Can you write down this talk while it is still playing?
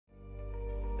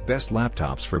Best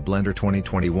Laptops for Blender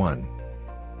 2021.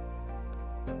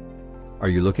 Are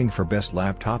you looking for best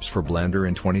laptops for Blender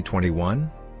in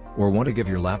 2021? Or want to give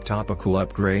your laptop a cool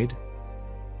upgrade?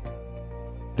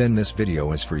 Then this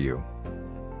video is for you.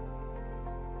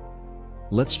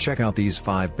 Let's check out these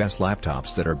 5 best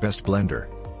laptops that are best Blender.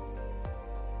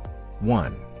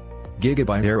 1.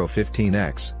 Gigabyte Aero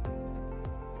 15X.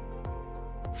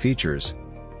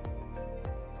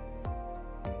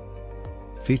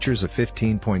 Features a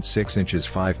 15.6 inches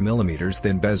 5mm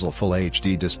thin bezel Full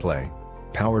HD display.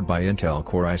 Powered by Intel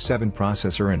Core i7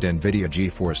 processor and NVIDIA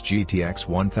GeForce GTX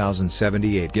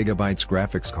 1078 GB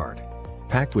graphics card.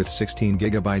 Packed with 16GB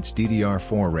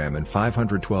DDR4 RAM and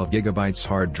 512GB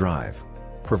hard drive.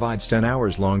 Provides 10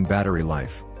 hours long battery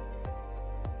life.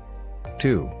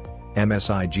 2.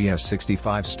 MSI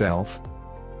GS65 Stealth.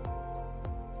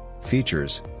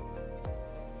 Features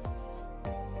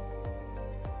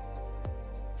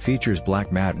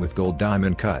black matte with gold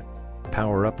diamond cut.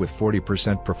 Power up with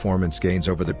 40% performance gains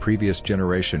over the previous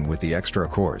generation with the extra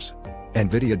cores.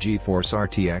 NVIDIA GeForce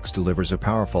RTX delivers a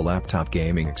powerful laptop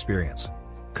gaming experience.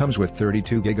 Comes with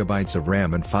 32GB of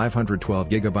RAM and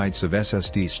 512GB of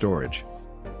SSD storage.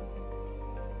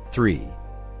 3.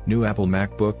 New Apple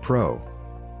MacBook Pro.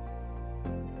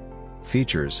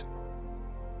 Features.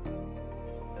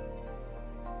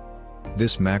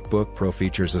 This MacBook Pro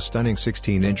features a stunning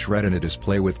 16-inch Retina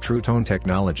display with True Tone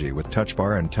technology with Touch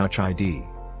Bar and Touch ID.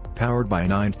 Powered by a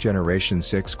 9th generation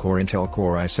 6-core Intel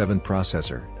Core i7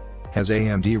 processor. Has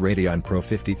AMD Radeon Pro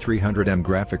 5300M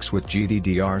graphics with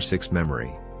GDDR6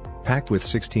 memory. Packed with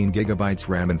 16GB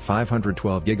RAM and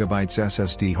 512GB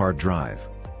SSD hard drive.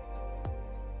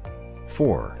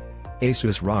 4.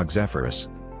 Asus ROG Zephyrus.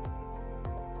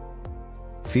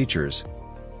 Features.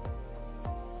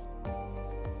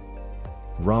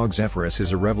 ROG Zephyrus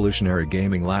is a revolutionary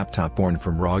gaming laptop born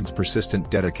from ROG's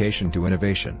persistent dedication to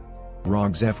innovation.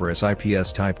 ROG Zephyrus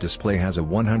IPS-type display has a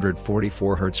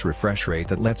 144Hz refresh rate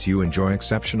that lets you enjoy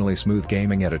exceptionally smooth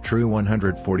gaming at a true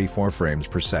 144 frames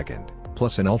per second,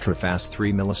 plus an ultra-fast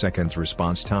 3 milliseconds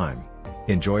response time.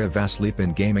 Enjoy a vast leap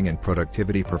in gaming and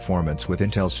productivity performance with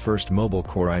Intel's first mobile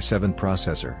Core i7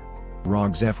 processor.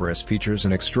 ROG Zephyrus features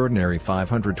an extraordinary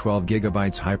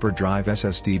 512GB hyperdrive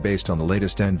SSD based on the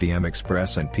latest NVMe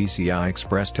Express and PCI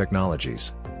Express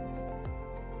technologies.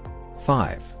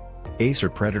 5. Acer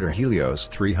Predator Helios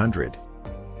 300.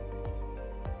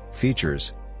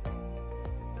 Features.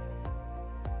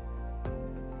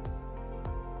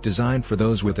 Designed for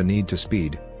those with a need to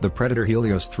speed, the Predator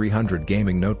Helios 300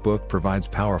 gaming notebook provides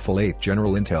powerful 8th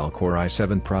General Intel Core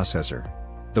i7 processor.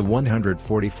 The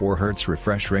 144Hz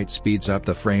refresh rate speeds up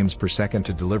the frames per second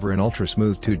to deliver an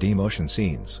ultra-smooth 2D motion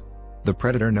scenes. The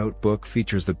Predator notebook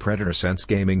features the Predator Sense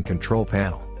gaming control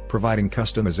panel, providing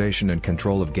customization and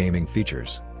control of gaming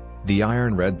features. The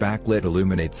iron red backlit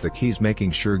illuminates the keys,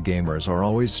 making sure gamers are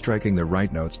always striking the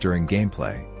right notes during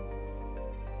gameplay.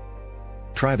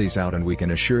 Try these out and we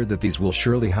can assure that these will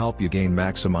surely help you gain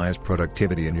maximized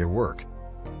productivity in your work.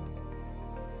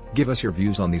 Give us your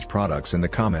views on these products in the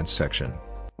comments section.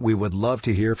 We would love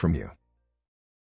to hear from you.